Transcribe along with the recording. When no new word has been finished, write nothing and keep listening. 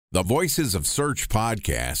The Voices of Search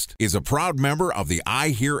podcast is a proud member of the I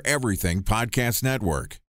Hear Everything podcast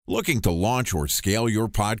network. Looking to launch or scale your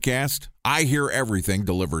podcast? I Hear Everything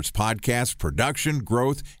delivers podcast production,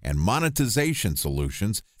 growth, and monetization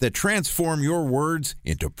solutions that transform your words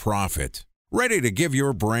into profit. Ready to give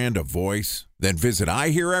your brand a voice? Then visit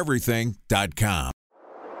iheareverything.com.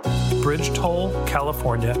 Bridge toll,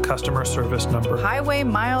 California, customer service number. Highway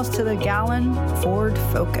miles to the gallon, Ford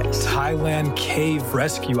Focus. Thailand cave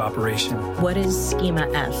rescue operation. What is Schema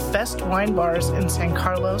F? Best wine bars in San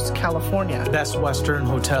Carlos, California. Best Western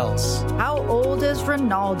hotels. How old is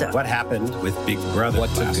Ronaldo? What happened with Big Brother?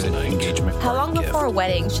 What's a good engagement? How long before a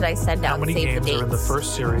wedding should I send out How many save the games dates? are in the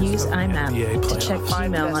first series? Use IMAP to check playoffs.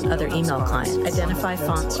 email on other email clients. Identify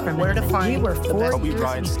fonts from Where to an image. find We were the 4 best-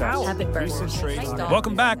 years out. Have it burned.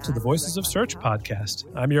 Welcome back to the Voices of Search podcast.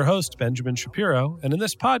 I'm your host, Benjamin Shapiro, and in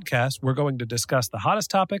this podcast, we're going to discuss the hottest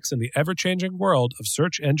topics in the ever-changing world of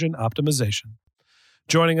search engine optimization.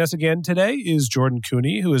 Joining us again today is Jordan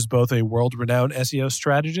Cooney, who is both a world-renowned SEO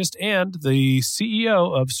strategist and the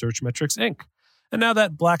CEO of Searchmetrics, Inc. And now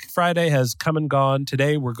that Black Friday has come and gone,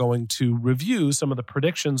 today we're going to review some of the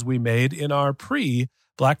predictions we made in our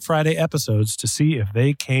pre-Black Friday episodes to see if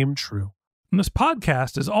they came true. And this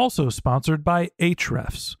podcast is also sponsored by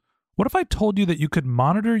Ahrefs. What if I told you that you could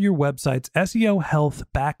monitor your website's SEO health,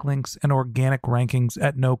 backlinks, and organic rankings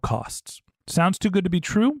at no costs? Sounds too good to be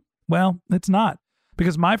true? Well, it's not,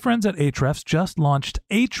 because my friends at Ahrefs just launched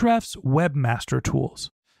Ahrefs Webmaster Tools.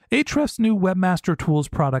 Ahrefs' new Webmaster Tools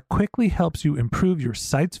product quickly helps you improve your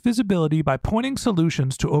site's visibility by pointing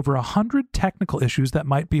solutions to over 100 technical issues that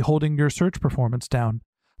might be holding your search performance down.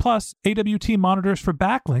 Plus, AWT monitors for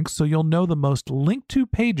backlinks so you'll know the most linked to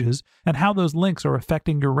pages and how those links are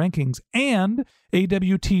affecting your rankings. And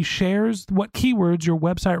AWT shares what keywords your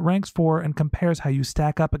website ranks for and compares how you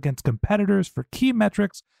stack up against competitors for key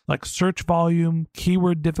metrics like search volume,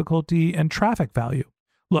 keyword difficulty, and traffic value.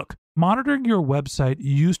 Look, monitoring your website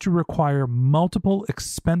used to require multiple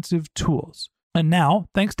expensive tools. And now,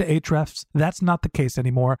 thanks to Ahrefs, that's not the case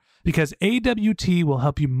anymore because AWT will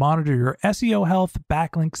help you monitor your SEO health,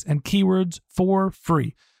 backlinks, and keywords for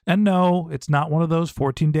free. And no, it's not one of those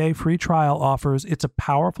 14-day free trial offers. It's a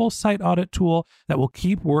powerful site audit tool that will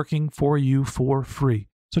keep working for you for free.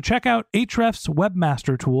 So check out Ahrefs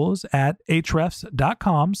Webmaster Tools at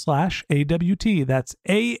ahrefs.com/AWT. That's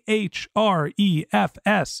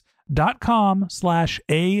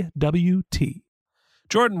ahrefs.com/AWT.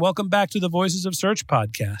 Jordan, welcome back to the Voices of Search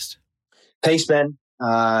podcast. Thanks, Ben.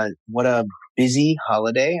 What a busy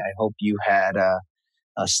holiday. I hope you had a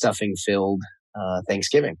stuffing-filled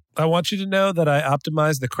Thanksgiving. I want you to know that I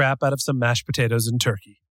optimized the crap out of some mashed potatoes and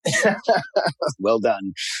turkey. Well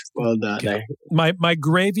done. Well done. Okay. My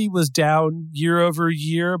gravy was down year over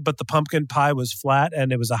year, but the pumpkin pie was flat,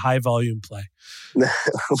 and it was a high-volume play.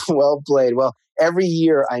 Well played. Well, every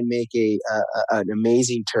year I make an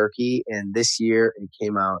amazing turkey, and this year it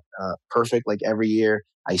came out perfect. Like every year,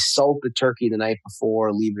 I salt the turkey the night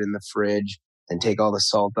before, leave it in the fridge, and take all the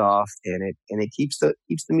salt off, and it keeps the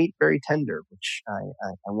meat very tender. Which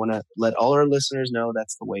I want to let all our listeners know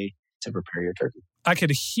that's the way to prepare your turkey. I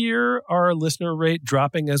could hear our listener rate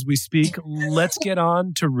dropping as we speak. Let's get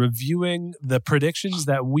on to reviewing the predictions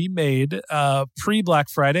that we made pre-Black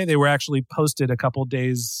Friday. They were actually posted a couple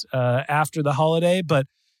days after the holiday, but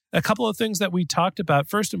a couple of things that we talked about.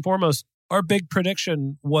 First and foremost, our big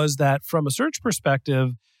prediction was that from a search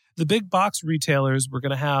perspective, the big box retailers were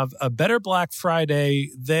going to have a better Black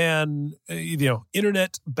Friday than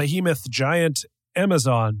internet behemoth giant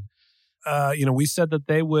Amazon. We said that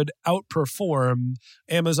they would outperform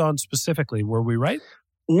Amazon specifically. Were we right?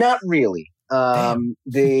 Not really.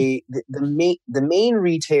 The main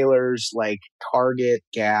retailers like Target,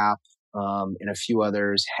 Gap, and a few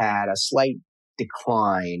others had a slight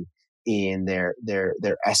decline in their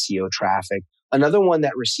SEO traffic. Another one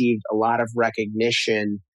that received a lot of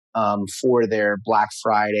recognition for their Black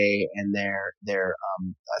Friday and their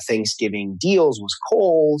Thanksgiving deals was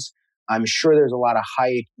Kohl's. I'm sure there's a lot of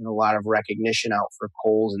hype and a lot of recognition out for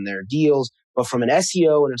Kohl's and their deals. But from an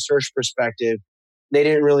SEO and a search perspective, they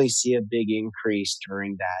didn't really see a big increase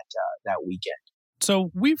during that weekend.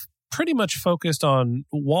 So we've pretty much focused on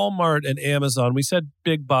Walmart and Amazon. We said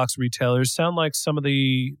big box retailers. Sound like some of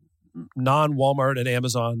the non-Walmart and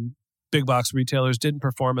Amazon big box retailers didn't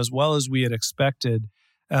perform as well as we had expected.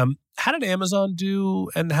 How did Amazon do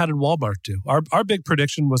and how did Walmart do? Our big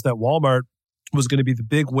prediction was that Walmart was going to be the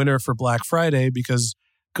big winner for Black Friday because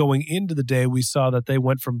going into the day, we saw that they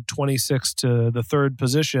went from 26th to the third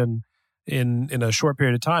position in a short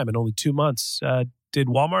period of time, in only 2 months. Did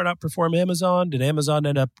Walmart outperform Amazon? Did Amazon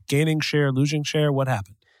end up gaining share, losing share? What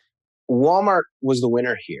happened? Walmart was the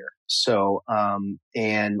winner here. So,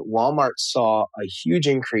 and Walmart saw a huge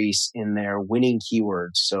increase in their winning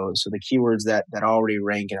keywords. So the keywords that already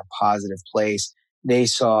rank in a positive place, they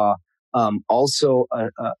saw also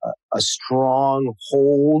a strong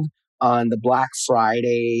hold on the Black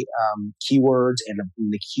Friday keywords and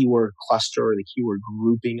the keyword cluster or the keyword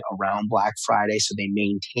grouping around Black Friday. So they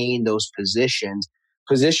maintained those positions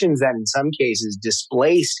that in some cases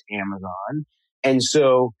displaced Amazon. And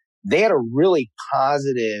so they had a really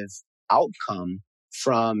positive outcome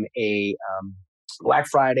from a Black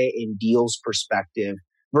Friday and deals perspective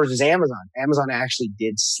versus Amazon. Amazon actually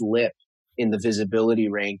did slip in the visibility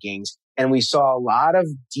rankings, and we saw a lot of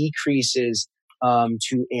decreases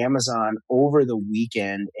to Amazon over the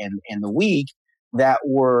weekend and the week that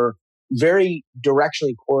were very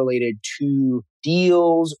directionally correlated to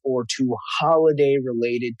deals or to holiday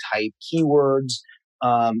related type keywords.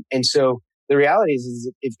 And so the reality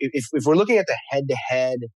is if we're looking at the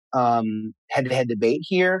head-to-head debate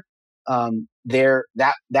here,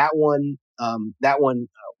 that one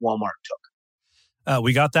Walmart took.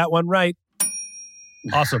 We got that one right.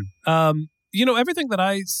 Awesome. Everything that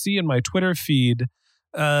I see in my Twitter feed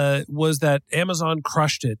was that Amazon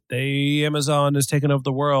crushed it. Amazon has taken over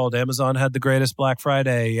the world. Amazon had the greatest Black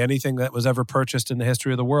Friday. Anything that was ever purchased in the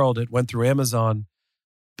history of the world, it went through Amazon.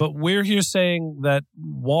 But we're here saying that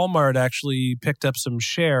Walmart actually picked up some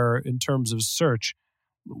share in terms of search.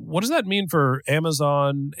 What does that mean for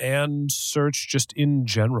Amazon and search just in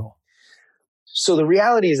general? So the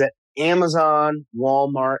reality is that Amazon,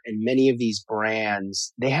 Walmart, and many of these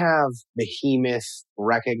brands, they have behemoth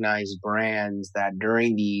recognized brands that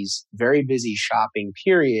during these very busy shopping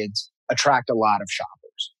periods attract a lot of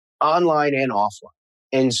shoppers, online and offline.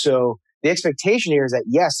 And so the expectation here is that,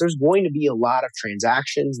 yes, there's going to be a lot of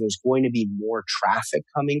transactions. There's going to be more traffic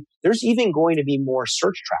coming. There's even going to be more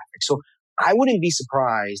search traffic. So I wouldn't be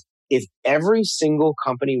surprised if every single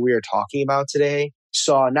company we are talking about today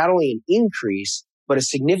saw not only an increase, but a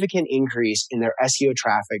significant increase in their SEO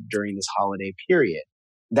traffic during this holiday period.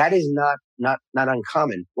 That is not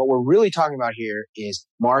uncommon. What we're really talking about here is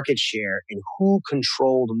market share and who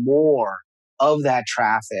controlled more of that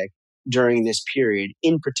traffic during this period.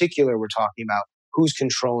 In particular, we're talking about who's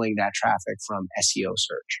controlling that traffic from SEO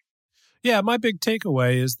search. Yeah, my big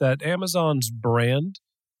takeaway is that Amazon's brand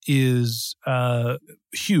is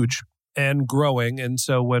huge and growing. And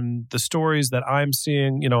so when the stories that I'm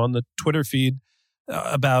seeing, on the Twitter feed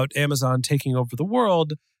about Amazon taking over the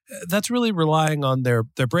world, that's really relying on their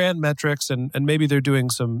brand metrics and maybe they're doing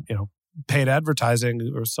some, paid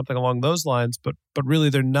advertising or something along those lines, but really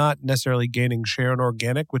they're not necessarily gaining share in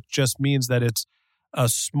organic, which just means that it's a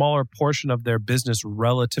smaller portion of their business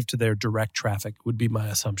relative to their direct traffic would be my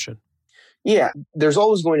assumption. Yeah, there's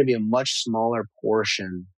always going to be a much smaller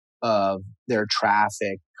portion of their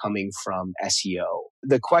traffic coming from SEO.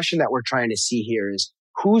 The question that we're trying to see here is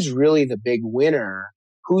who's really the big winner?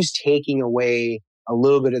 Who's taking away a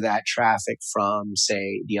little bit of that traffic from,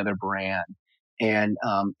 say, the other brand? And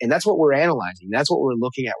that's what we're analyzing. That's what we're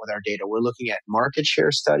looking at with our data. We're looking at market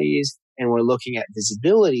share studies and we're looking at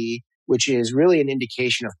visibility, which is really an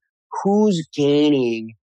indication of who's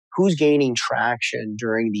gaining traction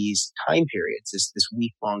during these time periods, this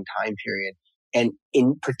week-long time period. And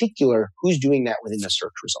in particular, who's doing that within the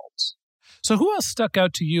search results. So who else stuck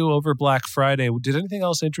out to you over Black Friday? Did anything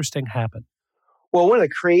else interesting happen? Well, one of the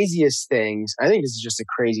craziest things, I think this is just a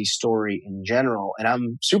crazy story in general, and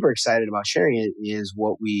I'm super excited about sharing it, is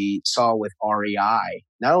what we saw with REI,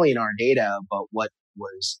 not only in our data, but what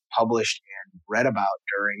was published and read about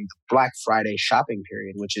during the Black Friday shopping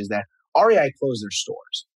period, which is that REI closed their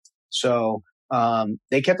stores. So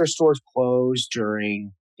they kept their stores closed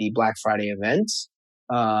during the Black Friday events,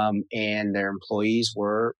 and their employees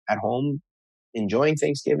were at home enjoying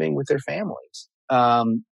Thanksgiving with their families.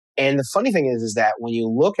 And the funny thing is that when you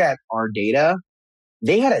look at our data,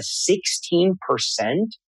 they had a 16%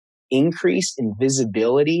 increase in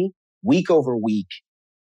visibility week over week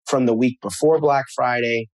from the week before Black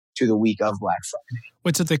Friday to the week of Black Friday.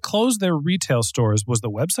 Wait, so they closed their retail stores. Was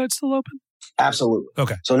the website still open? Absolutely.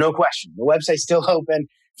 Okay. So no question. The website's still open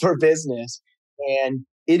for business. And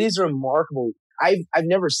it is remarkable. I've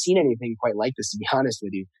never seen anything quite like this, to be honest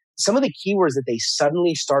with you. Some of the keywords that they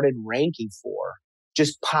suddenly started ranking for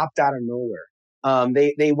just popped out of nowhere.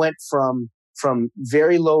 They went from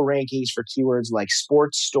very low rankings for keywords like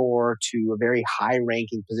sports store to a very high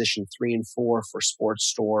ranking position 3 and 4 for sports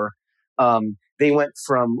store. They went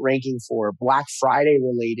from ranking for Black Friday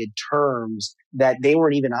related terms that they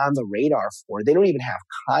weren't even on the radar for. They don't even have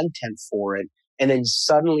content for it. And then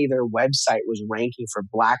suddenly their website was ranking for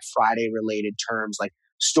Black Friday related terms like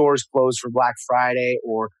stores closed for Black Friday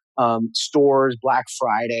or stores Black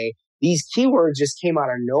Friday. These keywords just came out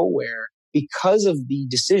of nowhere because of the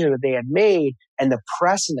decision that they had made and the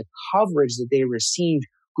press and the coverage that they received.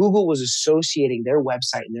 Google was associating their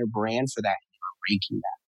website and their brand for that and ranking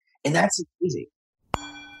that. And that's amazing.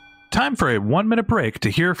 Time for a 1-minute break to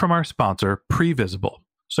hear from our sponsor, Previsible.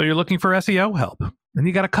 So you're looking for SEO help, and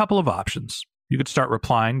you got a couple of options. You could start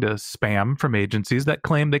replying to spam from agencies that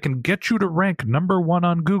claim they can get you to rank number 1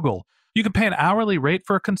 on Google. You can pay an hourly rate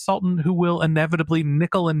for a consultant who will inevitably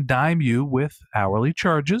nickel and dime you with hourly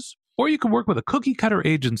charges. Or you can work with a cookie-cutter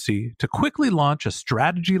agency to quickly launch a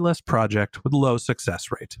strategy-less project with low success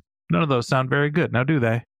rate. None of those sound very good, now do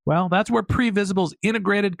they? Well, that's where Previsible's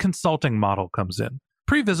integrated consulting model comes in.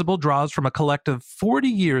 Previsible draws from a collective 40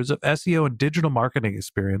 years of SEO and digital marketing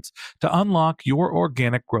experience to unlock your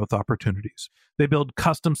organic growth opportunities. They build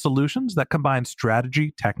custom solutions that combine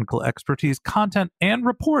strategy, technical expertise, content, and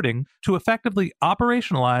reporting to effectively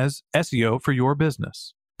operationalize SEO for your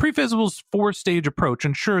business. Previsible's 4-stage approach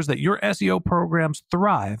ensures that your SEO programs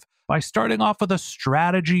thrive by starting off with a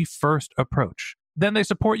strategy-first approach. Then they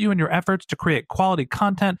support you in your efforts to create quality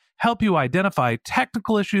content, help you identify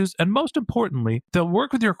technical issues, and most importantly, they'll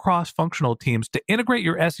work with your cross-functional teams to integrate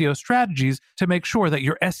your SEO strategies to make sure that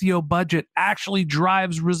your SEO budget actually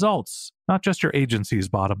drives results, not just your agency's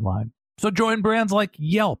bottom line. So join brands like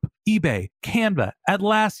Yelp, eBay, Canva,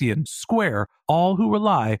 Atlassian, Square, all who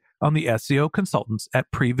rely on the SEO consultants at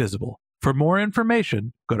Previsible. For more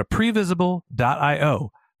information, go to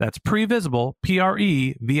previsible.io. That's Previsible,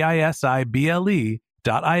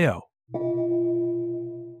 Previsible.io.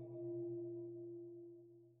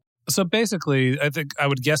 So basically, I think I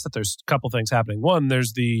would guess that there's a couple things happening. One,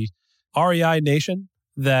 there's the REI Nation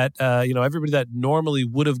that, everybody that normally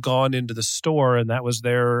would have gone into the store and that was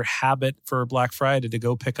their habit for Black Friday to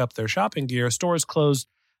go pick up their shopping gear. Stores closed.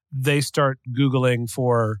 They start Googling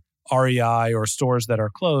for REI or stores that are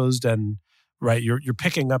closed, and right, you're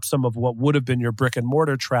picking up some of what would have been your brick and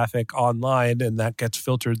mortar traffic online, and that gets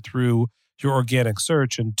filtered through your organic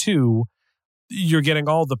search. And 2, you're getting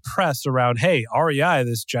all the press around, hey, REI,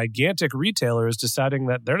 this gigantic retailer, is deciding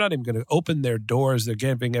that they're not even going to open their doors. They're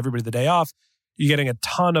giving everybody the day off. You're getting a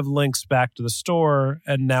ton of links back to the store,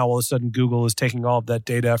 and now all of a sudden Google is taking all of that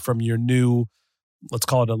data from your new, let's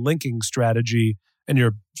call it a linking strategy, and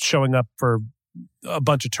you're showing up for a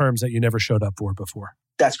bunch of terms that you never showed up for before.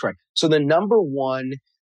 That's correct. So the number one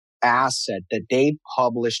asset that they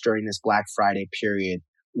published during this Black Friday period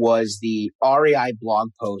was the REI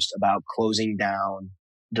blog post about closing down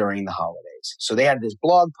during the holidays. So they had this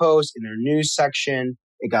blog post in their news section.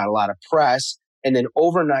 It got a lot of press. And then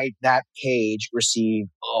overnight, that page received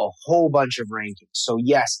a whole bunch of rankings. So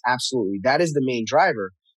yes, absolutely. That is the main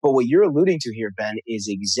driver. But what you're alluding to here, Ben, is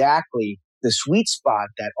exactly the sweet spot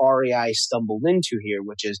that REI stumbled into here,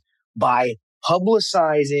 which is by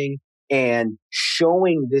publicizing and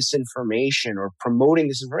showing this information or promoting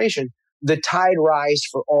this information, the tide rised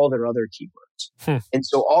for all their other keywords. And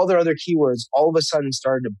so all their other keywords all of a sudden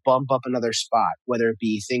started to bump up another spot, whether it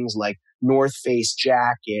be things like North Face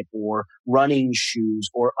jacket or running shoes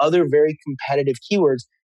or other very competitive keywords.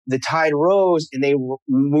 The tide rose and they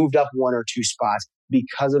moved up 1 or 2 spots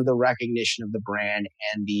because of the recognition of the brand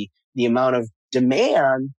and the amount of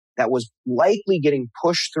demand that was likely getting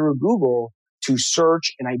pushed through Google to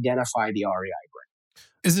search and identify the REI brand.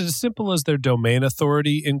 Is it as simple as their domain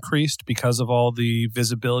authority increased because of all the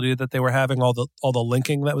visibility that they were having, all the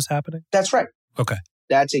linking that was happening? That's right. Okay.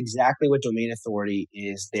 That's exactly what domain authority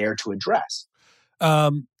is there to address.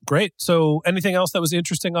 Great. So anything else that was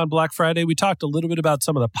interesting on Black Friday? We talked a little bit about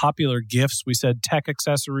some of the popular gifts. We said tech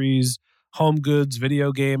accessories, home goods,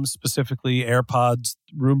 video games, specifically AirPods,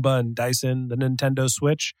 Roomba and Dyson, the Nintendo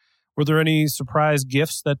Switch. Were there any surprise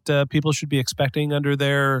gifts that people should be expecting under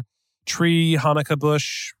their tree, Hanukkah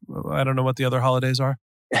bush? I don't know what the other holidays are.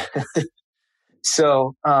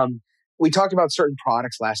 So we talked about certain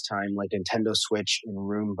products last time, like Nintendo Switch and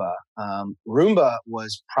Roomba. Roomba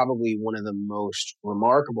was probably one of the most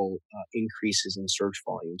remarkable increases in search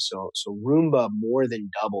volume. So Roomba more than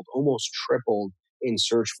doubled, almost tripled in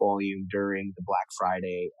search volume during the Black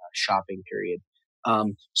Friday shopping period.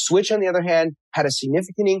 Switch, on the other hand, had a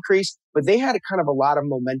significant increase, but they had kind of a lot of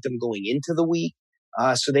momentum going into the week.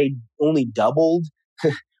 So they only doubled,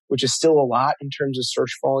 which is still a lot in terms of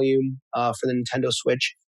search volume for the Nintendo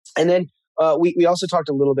Switch. And then we also talked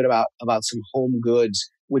a little bit about some home goods,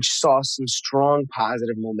 which saw some strong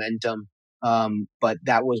positive momentum, but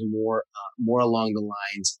that was more along the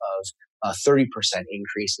lines of 30%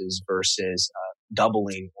 increases versus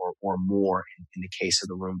doubling or more in the case of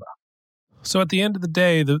the Roomba. So at the end of the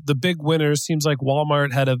day, the big winners seems like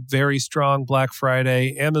Walmart had a very strong Black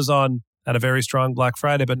Friday. Amazon had a very strong Black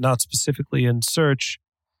Friday, but not specifically in search.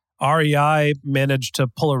 REI managed to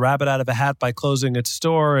pull a rabbit out of a hat by closing its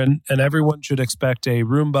store, and everyone should expect a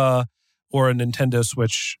Roomba or a Nintendo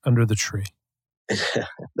Switch under the tree.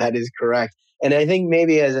 That is correct. And I think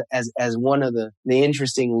maybe as one of the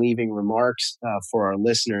interesting leaving remarks for our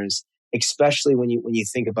listeners, especially when you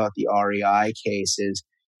think about the REI cases,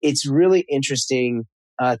 it's really interesting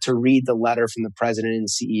to read the letter from the president and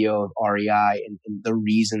CEO of REI and the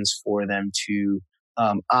reasons for them to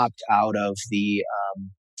opt out of the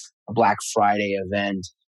Black Friday event.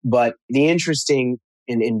 But the interesting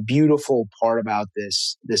and beautiful part about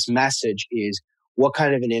this message is what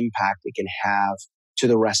kind of an impact it can have to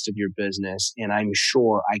the rest of your business. And I'm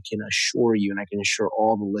sure I can assure you, and I can assure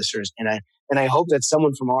all the listeners, and I hope that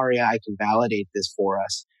someone from REI can validate this for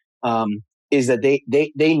us, is that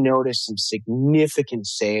they noticed some significant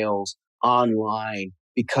sales online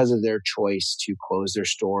because of their choice to close their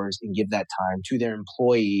stores and give that time to their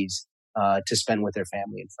employees to spend with their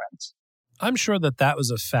family and friends. I'm sure that was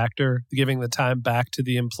a factor, giving the time back to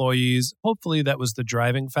the employees. Hopefully that was the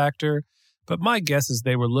driving factor. But my guess is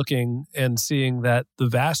they were looking and seeing that the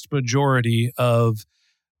vast majority of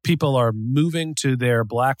people are moving to their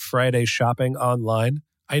Black Friday shopping online.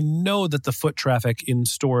 I know that the foot traffic in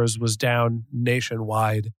stores was down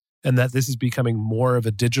nationwide and that this is becoming more of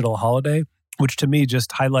a digital holiday, which to me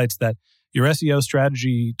just highlights that your SEO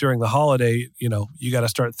strategy during the holiday, you got to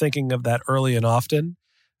start thinking of that early and often.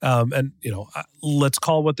 And let's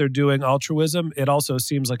call what they're doing altruism. It also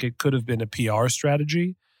seems like it could have been a PR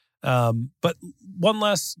strategy. But one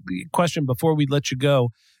last question before we let you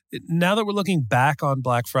go. Now that we're looking back on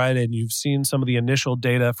Black Friday and you've seen some of the initial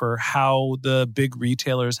data for how the big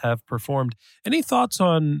retailers have performed, any thoughts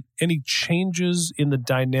on any changes in the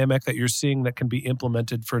dynamic that you're seeing that can be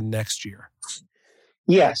implemented for next year?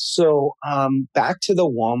 Yes. So back to the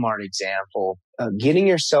Walmart example, getting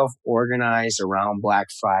yourself organized around Black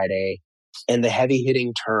Friday and the heavy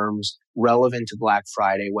hitting terms relevant to Black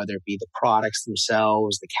Friday, whether it be the products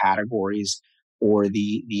themselves, the categories, or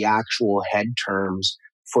the actual head terms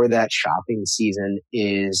for that shopping season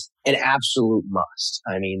is an absolute must.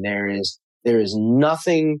 I mean, there is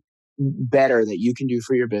nothing better that you can do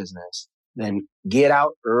for your business than get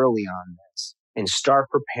out early on this and start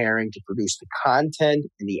preparing to produce the content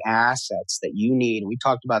and the assets that you need. And we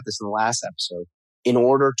talked about this in the last episode in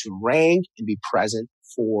order to rank and be present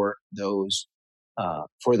for those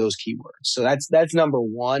keywords. So that's number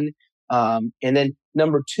one. And then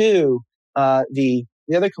number two, the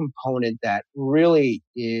other component that really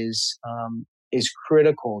is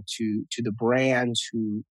critical to the brands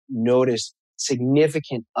who notice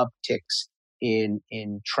significant upticks in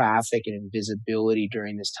traffic and in visibility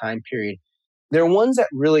during this time period, they're ones that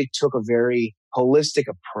really took a very holistic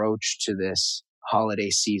approach to this holiday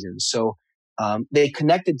season. So they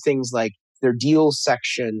connected things like their deals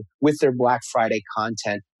section with their Black Friday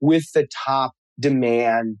content with the top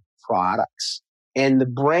demand products. And the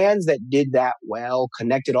brands that did that well,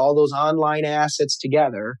 connected all those online assets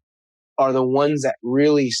together, are the ones that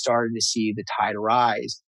really started to see the tide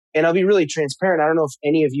rise. And I'll be really transparent. I don't know if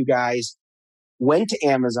any of you guys went to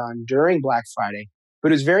Amazon during Black Friday,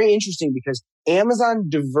 but it was very interesting because Amazon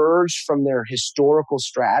diverged from their historical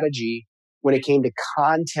strategy when it came to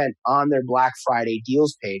content on their Black Friday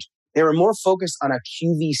deals page. They were more focused on a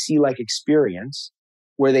QVC-like experience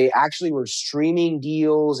where they actually were streaming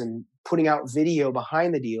deals and putting out video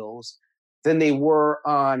behind the deals than they were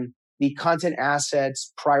on the content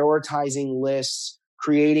assets, prioritizing lists,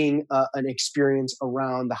 creating an experience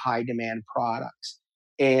around the high demand products.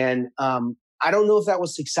 And I don't know if that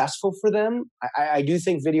was successful for them. I do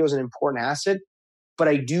think video is an important asset, but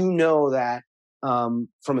I do know that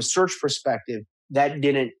from a search perspective, that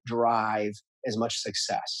didn't drive as much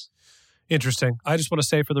success. Interesting. I just want to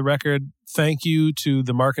say for the record, thank you to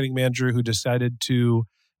the marketing manager who decided to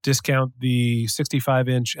discount the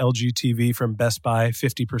 65-inch LG TV from Best Buy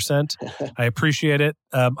 50%. I appreciate it.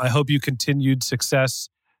 I hope you continued success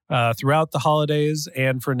throughout the holidays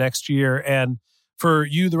and for next year. And for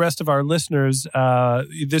you, the rest of our listeners,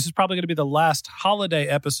 this is probably going to be the last holiday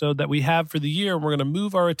episode that we have for the year. We're going to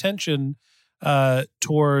move our attention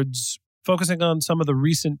towards focusing on some of the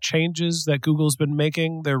recent changes that Google's been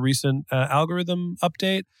making, their recent algorithm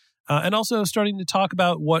update, and also starting to talk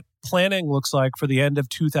about what planning looks like for the end of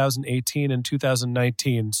 2018 and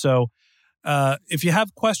 2019. So if you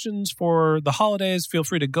have questions for the holidays, feel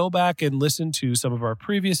free to go back and listen to some of our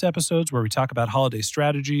previous episodes where we talk about holiday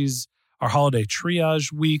strategies, our holiday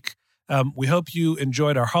triage week. We hope you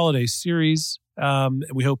enjoyed our holiday series.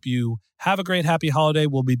 We hope you have a great, happy holiday.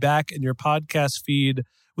 We'll be back in your podcast feed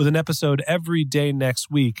with an episode every day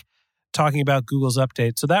next week talking about Google's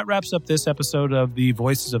update. So that wraps up this episode of the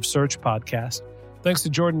Voices of Search podcast. Thanks to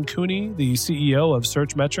Jordan Cooney, the CEO of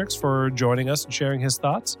Searchmetrics, for joining us and sharing his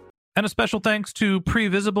thoughts. And a special thanks to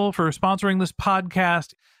Previsible for sponsoring this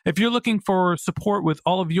podcast. If you're looking for support with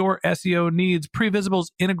all of your SEO needs,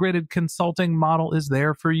 Previsible's integrated consulting model is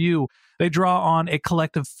there for you. They draw on a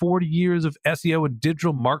collective 40 years of SEO and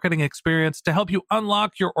digital marketing experience to help you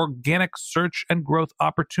unlock your organic search and growth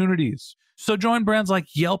opportunities. So join brands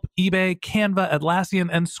like Yelp, eBay, Canva, Atlassian,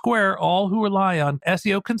 and Square, all who rely on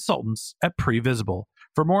SEO consultants at Previsible.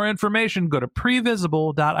 For more information, go to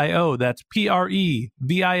previsible.io. That's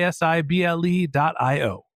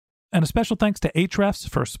previsible.io. And a special thanks to Ahrefs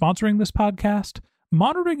for sponsoring this podcast.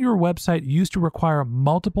 Monitoring your website used to require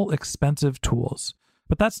multiple expensive tools,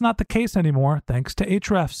 but that's not the case anymore thanks to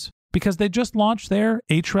Ahrefs, because they just launched their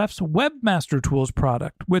Ahrefs Webmaster Tools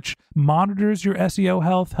product, which monitors your SEO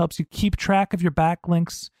health, helps you keep track of your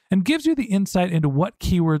backlinks, and gives you the insight into what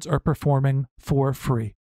keywords are performing for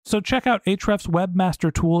free. So check out Ahrefs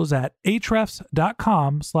Webmaster Tools at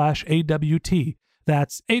ahrefs.com/AWT.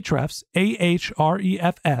 That's Ahrefs,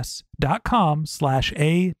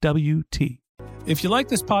 ahrefs.com/AWT. If you like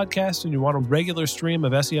this podcast and you want a regular stream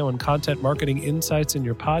of SEO and content marketing insights in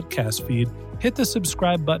your podcast feed, hit the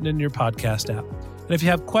subscribe button in your podcast app. And if you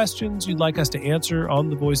have questions you'd like us to answer on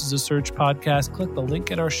the Voices of Search podcast, click the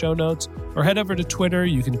link in our show notes or head over to Twitter.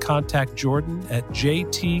 You can contact Jordan at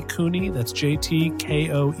JT Cooney, that's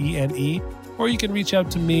JTKOENE, or you can reach out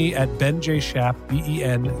to me at Ben J. Shap,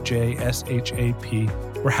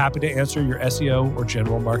 BenJShap. We're happy to answer your SEO or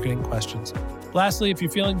general marketing questions. Lastly, if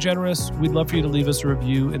you're feeling generous, we'd love for you to leave us a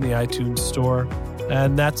review in the iTunes store.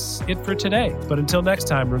 And that's it for today. But until next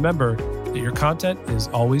time, remember that your content is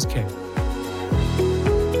always king.